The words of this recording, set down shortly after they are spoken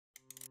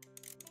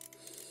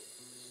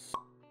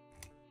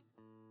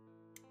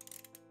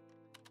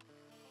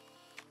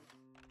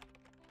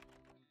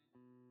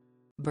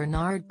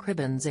Bernard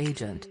Cribbins'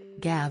 agent,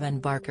 Gavin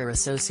Barker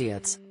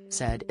Associates,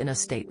 said in a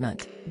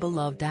statement,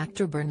 "Beloved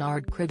actor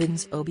Bernard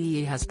Cribbins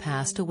OBE has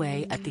passed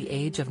away at the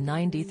age of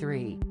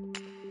 93.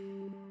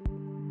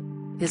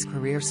 His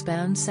career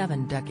spanned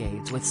 7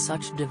 decades with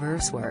such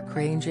diverse work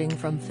ranging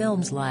from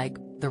films like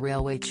The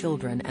Railway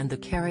Children and the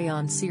Carry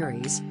On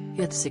series,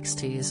 hit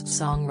 60s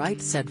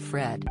songwriter said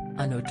Fred,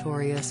 a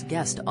notorious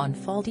guest on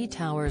Fawlty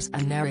Towers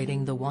and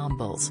narrating The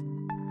Wombles.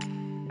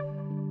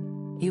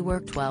 He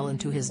worked well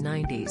into his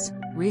 90s,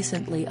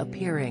 recently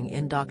appearing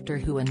in Doctor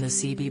Who and the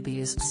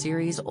CBeebies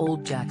series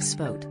Old Jack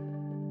Spout.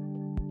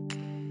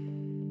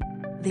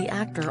 The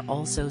actor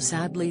also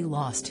sadly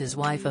lost his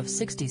wife of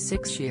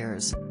 66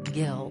 years,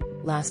 Gil,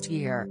 last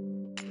year.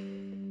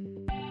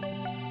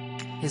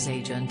 His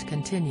agent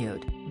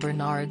continued,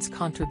 "Bernard's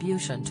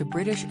contribution to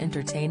British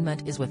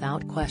entertainment is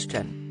without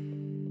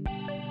question.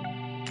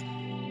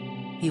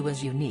 He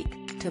was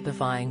unique,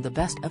 typifying the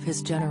best of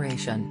his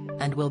generation,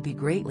 and will be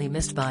greatly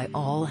missed by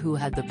all who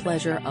had the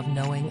pleasure of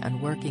knowing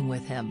and working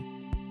with him."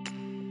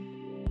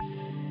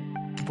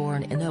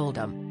 Born in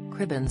Oldham,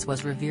 Cribbins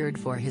was revered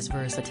for his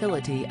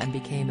versatility and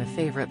became a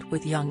favorite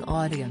with young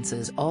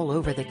audiences all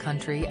over the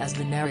country as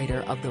the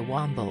narrator of The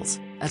Wombles,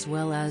 as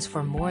well as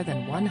for more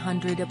than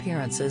 100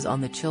 appearances on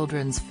the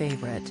children's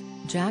favorite,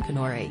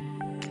 Jackanory.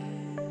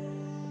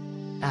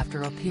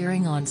 After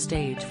appearing on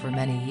stage for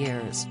many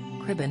years,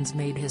 Cribbins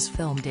made his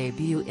film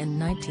debut in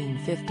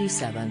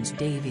 1957's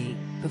Davy,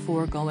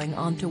 before going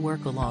on to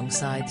work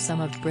alongside some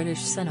of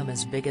British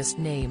cinema's biggest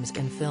names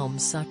in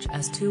films such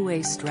as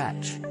Two-Way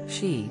Stretch,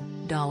 She,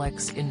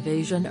 Daleks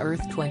Invasion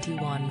Earth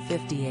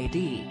 2150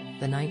 AD,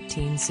 the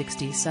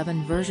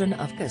 1967 version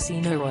of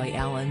Casino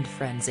Royale and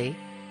Frenzy.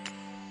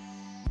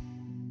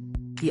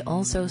 He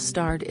also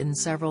starred in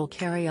several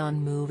Carry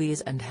On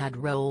movies and had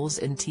roles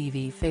in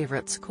TV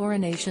favourites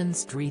Coronation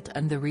Street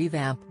and the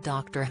revamped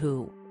Doctor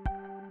Who.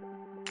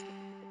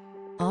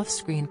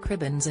 Off-screen,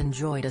 Cribbins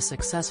enjoyed a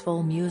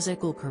successful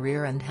musical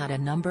career and had a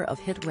number of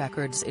hit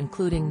records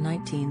including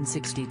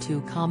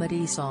 1962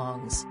 comedy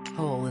songs,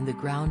 Hole in the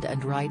Ground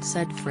and Right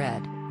Said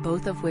Fred,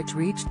 both of which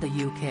reached the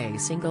UK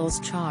Singles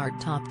Chart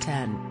Top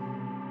 10.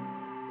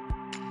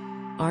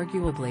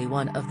 Arguably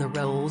one of the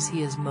roles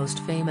he is most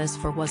famous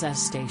for was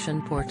as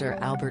station porter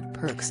Albert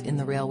Perks in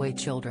The Railway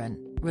Children,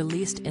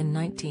 released in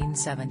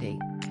 1970.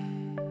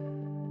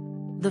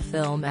 The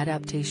film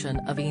adaptation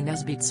of E.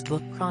 Nesbit's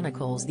book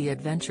chronicles the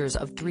adventures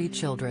of 3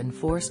 children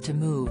forced to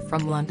move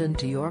from London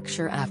to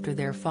Yorkshire after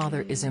their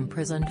father is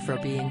imprisoned for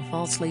being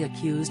falsely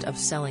accused of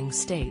selling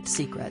state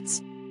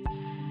secrets.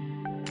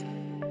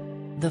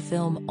 The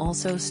film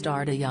also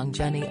starred a young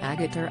Jenny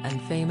Agutter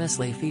and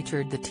famously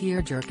featured the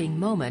tear-jerking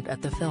moment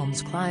at the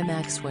film's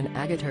climax when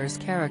Agatter's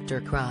character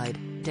cried,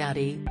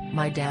 "Daddy,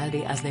 my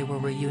daddy," as they were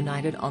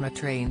reunited on a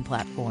train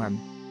platform.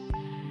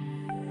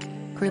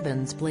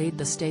 Cribbins played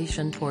the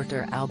station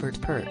porter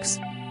Albert Perks.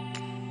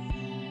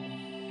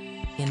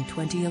 In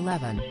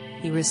 2011,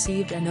 he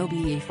received an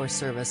OBE for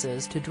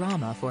services to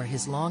drama for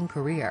his long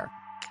career.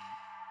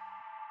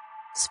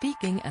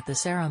 Speaking at the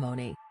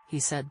ceremony, he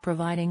said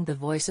providing the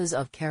voices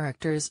of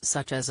characters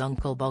such as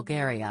Uncle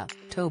Bulgaria,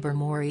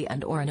 Tobermory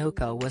and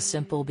Orinoco was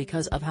simple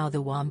because of how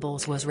The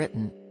Wombles was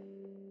written.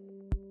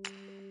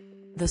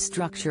 The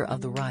structure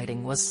of the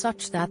writing was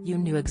such that you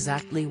knew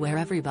exactly where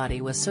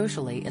everybody was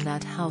socially in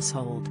that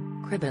household,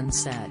 Cribbins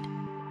said.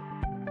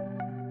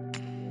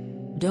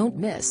 Don't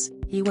miss,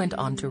 he went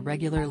on to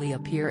regularly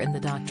appear in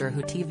the Doctor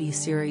Who TV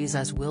series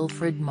as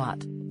Wilfred Mott,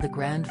 the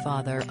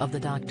grandfather of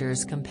the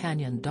Doctor's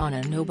companion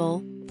Donna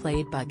Noble,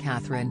 played by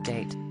Catherine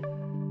Tate.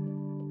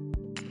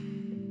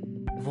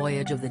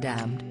 Voyage of the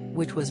Damned,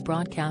 which was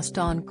broadcast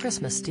on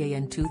Christmas Day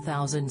in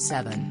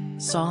 2007,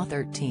 saw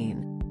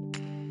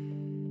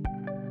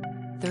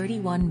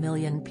 31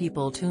 million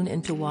people tune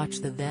in to watch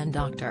the then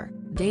Doctor,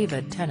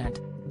 David Tennant,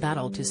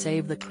 battle to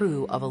save the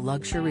crew of a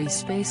luxury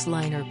space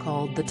liner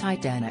called the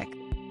Titanic.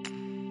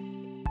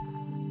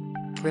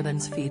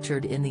 Cribbins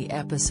featured in the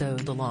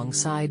episode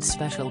alongside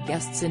special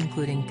guests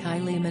including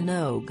Kylie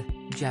Minogue,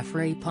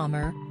 Jeffrey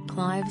Palmer,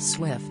 Clive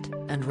Swift,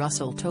 and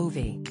Russell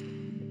Tovey.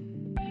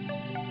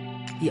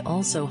 He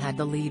also had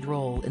the lead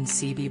role in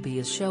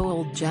CBeebies show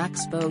Old Jack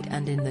Spout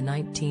and in the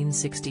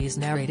 1960s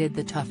narrated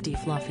the Tufty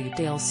Fluffy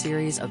Tale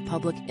series of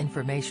public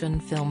information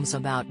films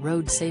about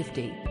road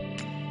safety.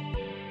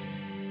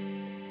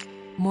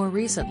 More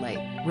recently,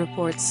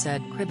 reports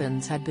said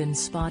Cribbins had been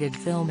spotted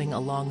filming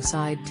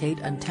alongside Tate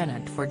and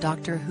Tennant for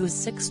Doctor Who's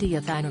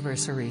 60th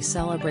anniversary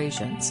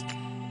celebrations.